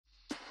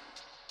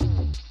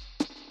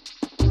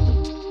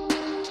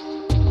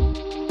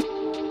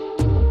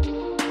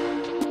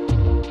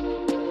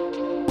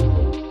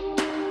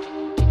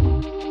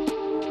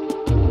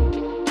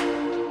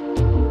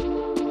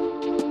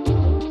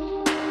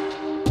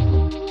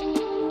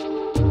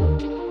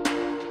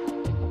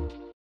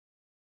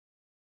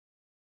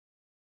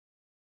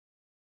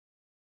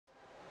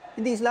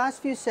In these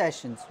last few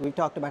sessions, we've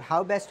talked about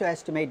how best to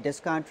estimate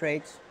discount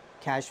rates,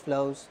 cash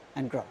flows,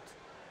 and growth.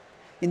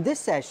 In this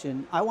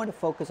session, I want to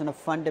focus on a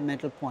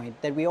fundamental point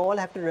that we all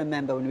have to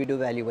remember when we do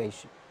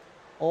valuation.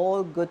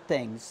 All good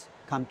things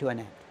come to an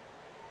end.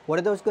 What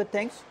are those good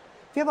things?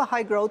 If you have a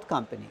high growth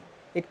company,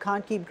 it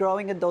can't keep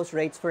growing at those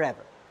rates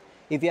forever.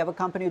 If you have a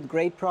company with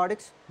great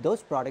products,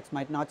 those products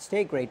might not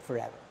stay great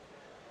forever.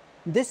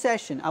 In this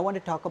session, I want to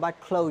talk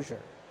about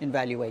closure in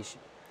valuation,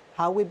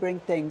 how we bring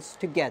things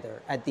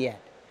together at the end.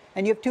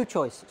 And you have two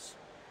choices.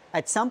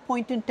 At some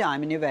point in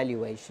time in your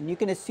valuation, you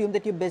can assume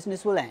that your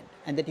business will end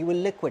and that you will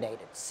liquidate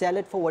it, sell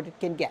it for what it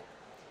can get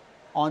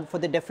on for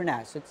the different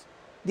assets.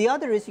 The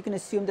other is you can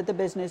assume that the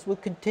business will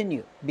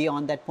continue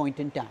beyond that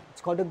point in time.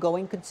 It's called a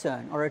going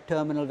concern or a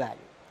terminal value.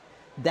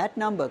 That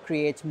number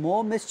creates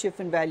more mischief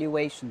in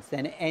valuations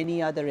than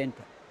any other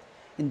input.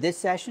 In this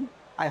session,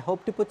 I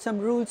hope to put some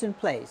rules in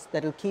place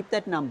that will keep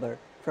that number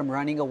from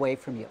running away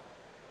from you.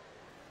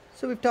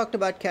 So we've talked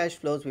about cash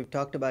flows, we've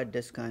talked about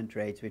discount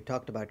rates, we've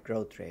talked about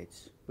growth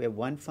rates. We have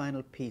one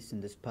final piece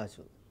in this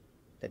puzzle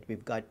that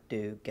we've got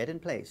to get in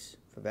place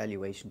for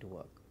valuation to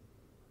work.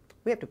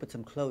 We have to put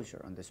some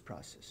closure on this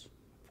process.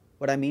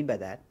 What I mean by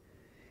that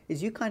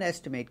is you can't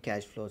estimate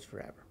cash flows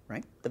forever,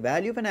 right? The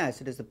value of an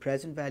asset is the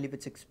present value of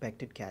its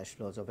expected cash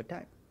flows over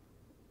time.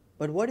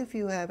 But what if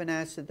you have an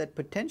asset that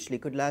potentially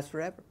could last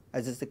forever,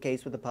 as is the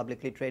case with a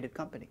publicly traded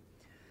company?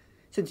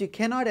 Since you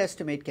cannot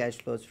estimate cash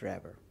flows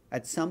forever,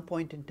 at some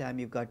point in time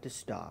you've got to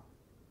stop.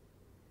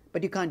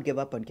 But you can't give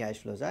up on cash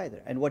flows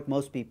either. And what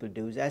most people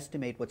do is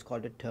estimate what's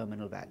called a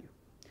terminal value.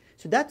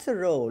 So that's the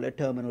role a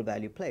terminal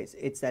value plays.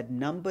 It's that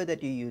number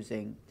that you're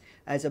using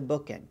as a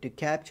bookend to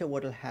capture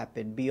what will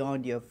happen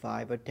beyond year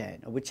 5 or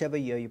 10, or whichever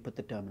year you put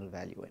the terminal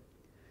value in.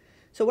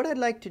 So what I'd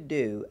like to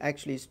do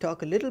actually is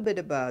talk a little bit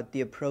about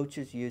the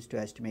approaches used to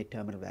estimate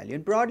terminal value.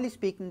 And broadly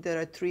speaking, there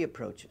are three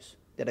approaches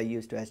that are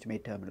used to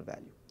estimate terminal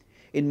value.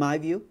 In my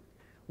view,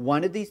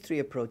 one of these three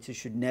approaches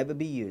should never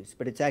be used,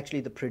 but it's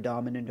actually the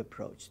predominant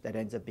approach that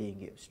ends up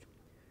being used.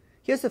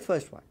 Here's the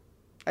first one.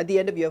 At the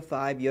end of year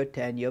 5, year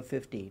 10, year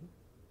 15,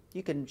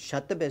 you can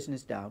shut the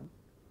business down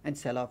and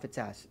sell off its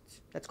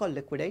assets. That's called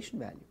liquidation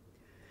value.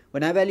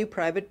 When I value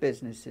private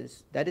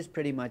businesses, that is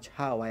pretty much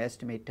how I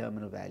estimate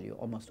terminal value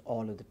almost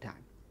all of the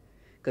time.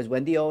 Because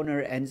when the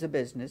owner ends a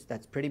business,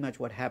 that's pretty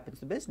much what happens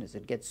to business.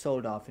 It gets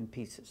sold off in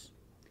pieces.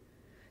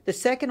 The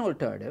second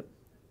alternative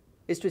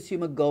is to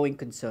assume a going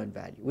concern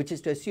value, which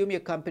is to assume your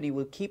company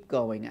will keep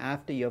going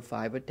after year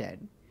 5 or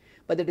 10,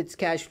 but that its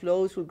cash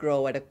flows will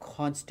grow at a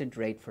constant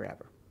rate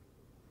forever.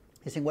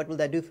 You're saying, what will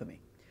that do for me?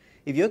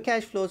 If your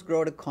cash flows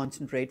grow at a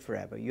constant rate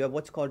forever, you have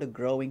what's called a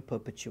growing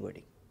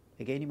perpetuity.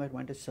 Again, you might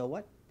wonder, so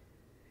what?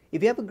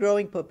 If you have a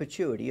growing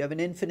perpetuity, you have an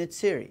infinite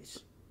series.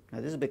 Now,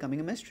 this is becoming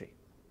a mystery.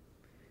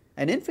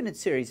 An infinite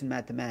series in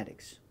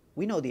mathematics,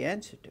 we know the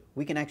answer to.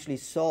 We can actually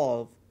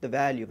solve the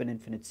value of an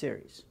infinite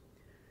series.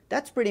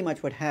 That's pretty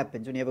much what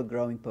happens when you have a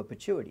growing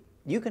perpetuity.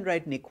 You can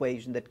write an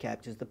equation that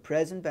captures the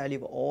present value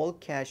of all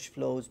cash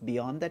flows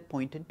beyond that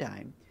point in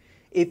time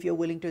if you're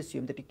willing to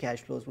assume that your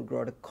cash flows will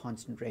grow at a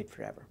constant rate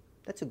forever.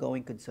 That's a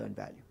going concern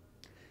value.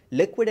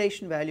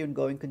 Liquidation value and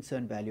going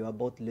concern value are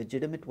both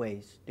legitimate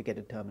ways to get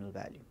a terminal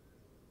value.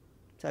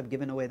 So I've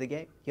given away the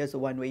game. Here's the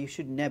one way you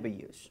should never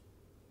use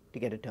to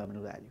get a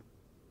terminal value.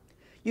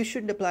 You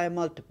shouldn't apply a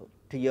multiple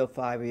to year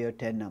 5 or year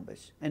 10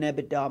 numbers, an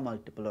EBITDA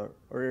multiple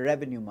or a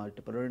revenue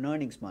multiple or an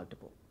earnings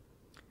multiple.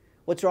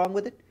 What's wrong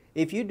with it?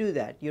 If you do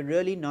that, you're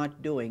really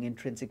not doing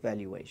intrinsic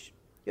valuation.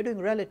 You're doing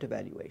relative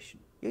valuation.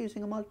 You're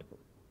using a multiple.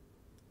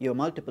 Your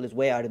multiple is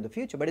way out in the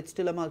future, but it's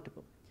still a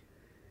multiple.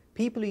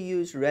 People who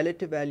use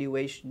relative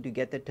valuation to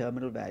get their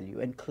terminal value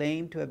and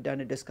claim to have done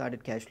a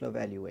discounted cash flow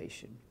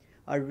valuation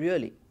are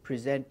really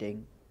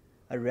presenting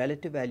a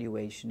relative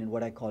valuation in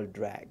what I call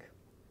drag.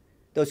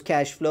 Those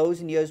cash flows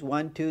in years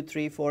 1, 2,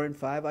 3, 4, and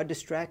 5 are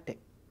distracting.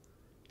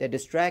 They're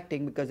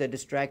distracting because they're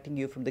distracting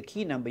you from the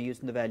key number used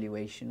in the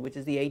valuation, which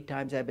is the 8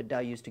 times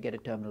EBITDA used to get a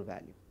terminal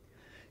value.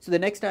 So the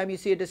next time you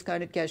see a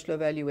discounted cash flow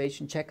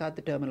valuation, check out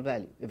the terminal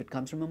value. If it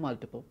comes from a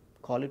multiple,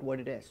 call it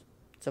what it is.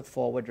 It's a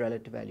forward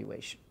relative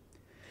valuation.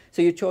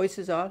 So your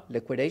choices are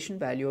liquidation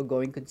value or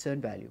going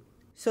concern value.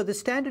 So the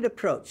standard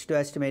approach to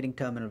estimating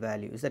terminal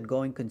value is that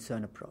going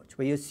concern approach,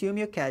 where you assume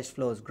your cash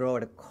flows grow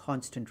at a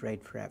constant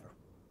rate forever.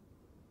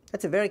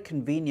 That's a very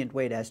convenient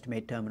way to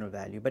estimate terminal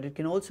value, but it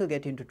can also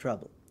get you into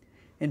trouble.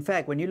 In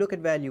fact, when you look at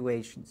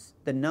valuations,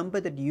 the number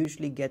that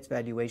usually gets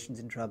valuations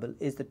in trouble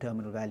is the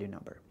terminal value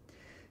number.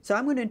 So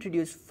I'm going to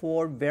introduce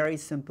 4 very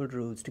simple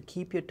rules to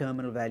keep your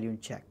terminal value in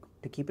check,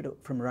 to keep it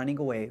from running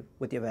away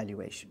with your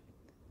valuation.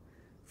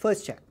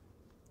 First check.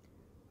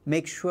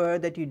 Make sure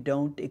that you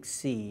don't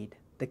exceed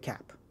the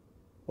cap.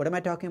 What am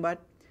I talking about?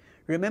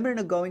 Remember, in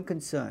a going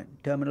concern,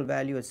 terminal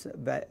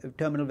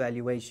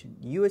valuation,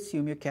 you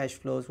assume your cash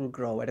flows will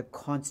grow at a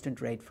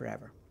constant rate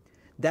forever.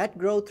 That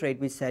growth rate,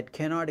 we said,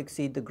 cannot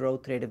exceed the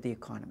growth rate of the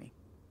economy.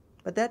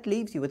 But that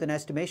leaves you with an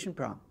estimation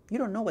problem. You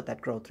don't know what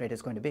that growth rate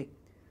is going to be.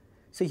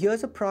 So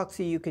here's a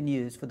proxy you can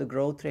use for the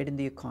growth rate in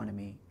the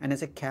economy and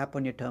as a cap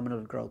on your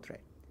terminal growth rate.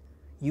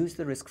 Use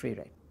the risk-free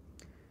rate.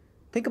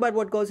 Think about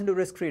what goes into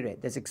risk-free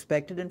rate. There's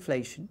expected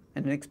inflation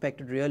and an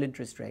expected real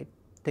interest rate.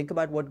 Think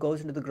about what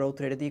goes into the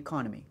growth rate of the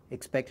economy,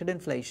 expected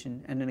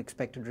inflation and an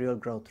expected real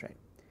growth rate.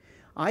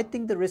 I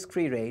think the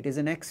risk-free rate is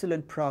an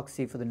excellent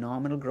proxy for the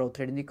nominal growth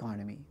rate in the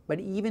economy, but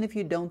even if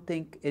you don't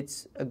think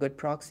it's a good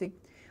proxy,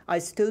 I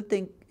still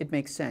think it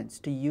makes sense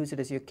to use it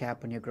as your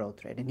cap on your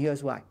growth rate, and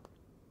here's why.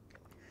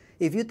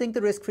 If you think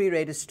the risk-free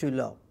rate is too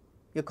low,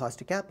 your cost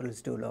of capital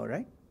is too low,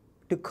 right?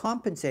 To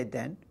compensate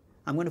then,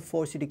 I'm going to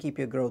force you to keep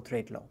your growth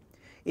rate low.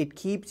 It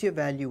keeps your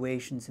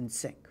valuations in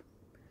sync.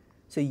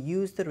 So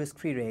use the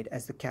risk-free rate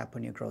as the cap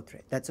on your growth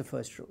rate. That's the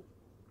first rule.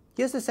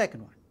 Here's the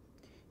second one.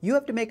 You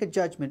have to make a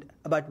judgment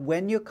about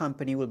when your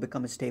company will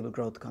become a stable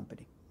growth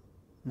company.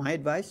 My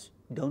advice,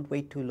 don't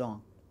wait too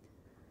long.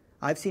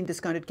 I've seen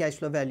discounted cash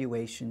flow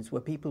valuations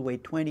where people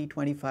wait 20,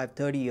 25,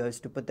 30 years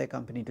to put their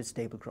company to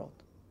stable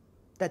growth.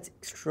 That's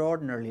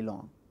extraordinarily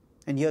long.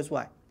 And here's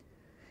why.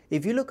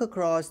 If you look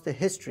across the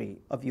history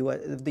of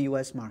the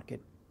US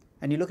market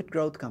and you look at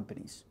growth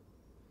companies,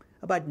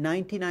 about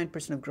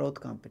 99% of growth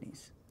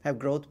companies have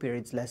growth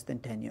periods less than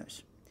 10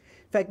 years.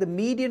 In fact, the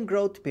median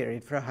growth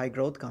period for a high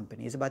growth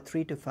company is about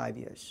 3 to 5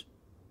 years.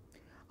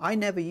 I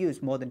never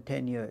use more than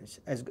 10 years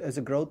as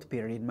a growth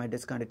period in my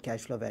discounted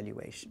cash flow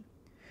valuation.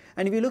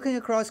 And if you're looking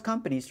across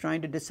companies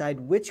trying to decide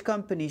which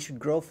company should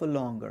grow for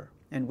longer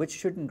and which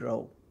shouldn't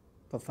grow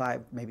for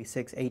 5, maybe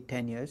 6, 8,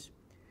 10 years,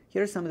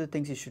 here are some of the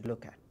things you should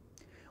look at.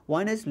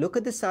 One is look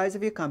at the size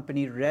of your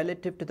company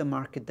relative to the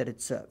market that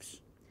it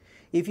serves.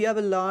 If you have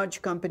a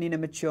large company in a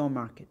mature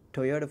market,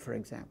 Toyota for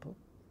example,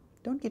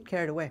 don't get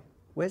carried away.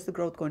 Where's the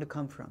growth going to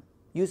come from?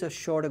 Use a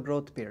shorter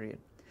growth period.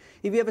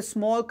 If you have a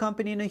small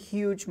company in a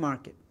huge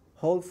market,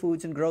 Whole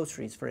Foods and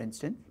groceries for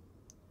instance,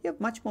 you have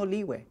much more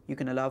leeway. You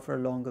can allow for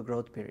a longer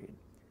growth period.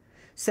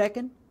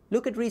 Second,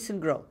 look at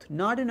recent growth,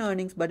 not in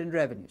earnings but in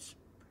revenues.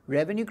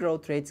 Revenue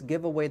growth rates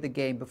give away the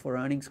game before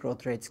earnings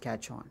growth rates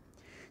catch on.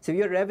 So if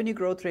your revenue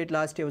growth rate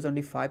last year was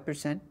only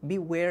 5%, be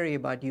wary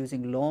about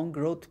using long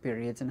growth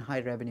periods and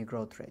high revenue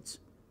growth rates.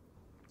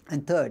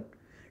 And third,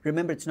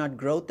 remember, it's not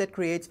growth that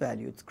creates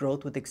value, it's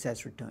growth with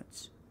excess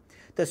returns.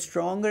 The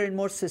stronger and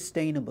more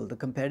sustainable the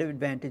competitive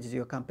advantages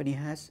your company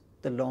has,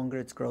 the longer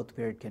its growth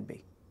period can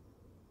be.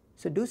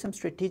 So do some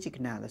strategic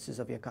analysis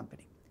of your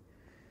company.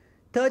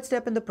 Third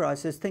step in the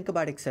process, think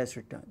about excess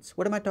returns.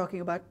 What am I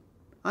talking about?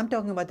 I'm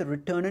talking about the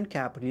return on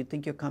capital you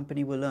think your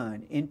company will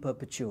earn in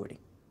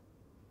perpetuity.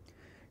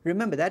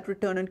 Remember, that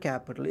return on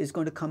capital is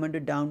going to come under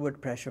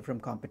downward pressure from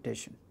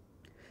competition.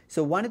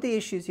 So one of the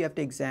issues you have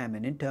to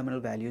examine in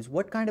terminal value is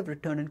what kind of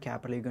return on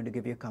capital you're going to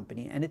give your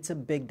company, and it's a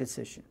big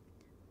decision.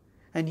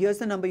 And here's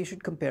the number you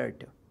should compare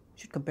it to. You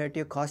should compare it to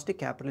your cost of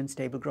capital in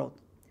stable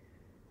growth.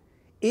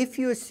 If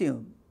you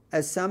assume,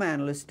 as some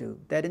analysts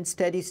do, that in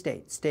steady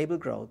state, stable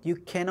growth, you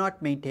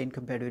cannot maintain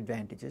competitive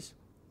advantages,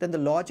 then the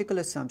logical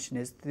assumption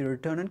is that the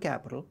return on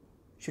capital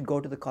should go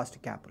to the cost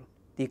of capital.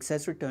 The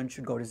excess return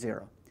should go to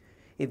zero.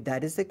 If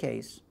that is the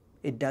case,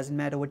 it doesn't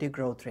matter what your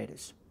growth rate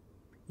is.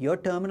 Your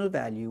terminal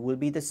value will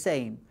be the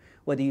same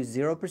whether you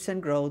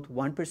 0% growth,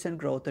 1%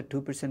 growth, or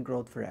 2%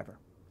 growth forever.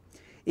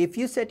 If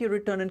you set your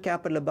return on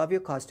capital above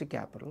your cost of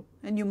capital,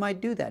 and you might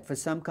do that for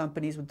some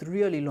companies with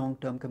really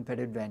long-term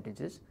competitive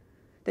advantages,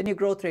 then your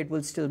growth rate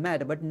will still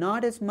matter, but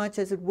not as much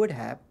as it would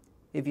have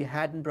if you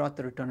hadn't brought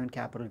the return on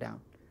capital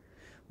down.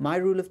 My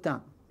rule of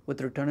thumb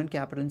with return on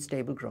capital and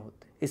stable growth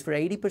is for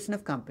 80%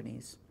 of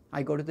companies,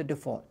 I go to the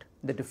default.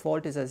 The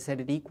default is, as I said,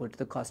 it equal to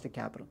the cost of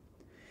capital.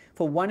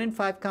 For 1 in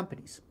 5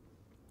 companies,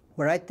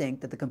 where I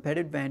think that the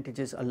competitive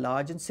advantages are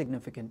large and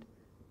significant,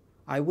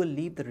 I will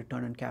leave the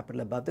return on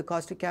capital above the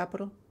cost of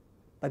capital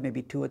by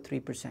maybe 2 or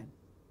 3%.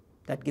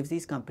 That gives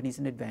these companies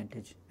an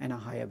advantage and a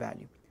higher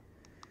value.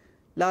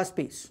 Last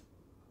piece,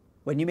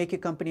 when you make your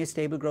company a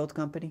stable growth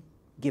company,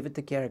 give it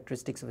the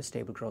characteristics of a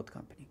stable growth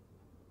company.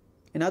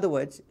 In other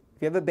words,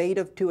 if you have a beta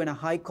of 2 and a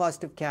high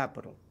cost of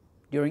capital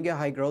during your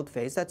high growth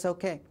phase, that's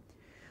okay.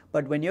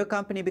 But when your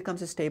company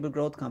becomes a stable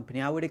growth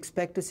company, I would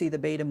expect to see the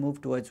beta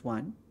move towards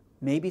 1,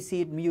 maybe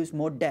see it use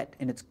more debt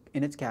in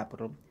its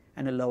capital,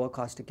 and a lower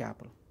cost of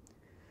capital.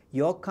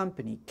 Your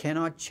company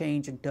cannot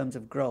change in terms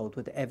of growth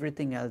with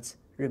everything else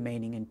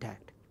remaining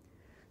intact.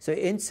 So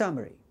in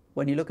summary,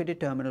 when you look at your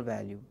terminal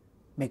value,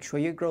 make sure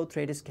your growth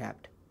rate is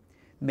capped.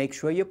 Make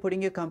sure you're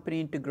putting your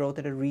company into growth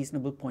at a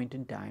reasonable point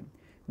in time.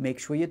 Make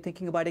sure you're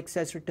thinking about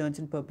excess returns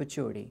in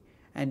perpetuity,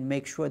 and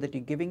make sure that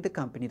you're giving the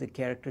company the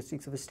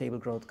characteristics of a stable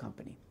growth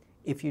company.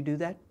 If you do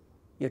that,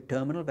 your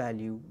terminal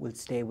value will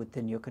stay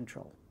within your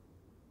control.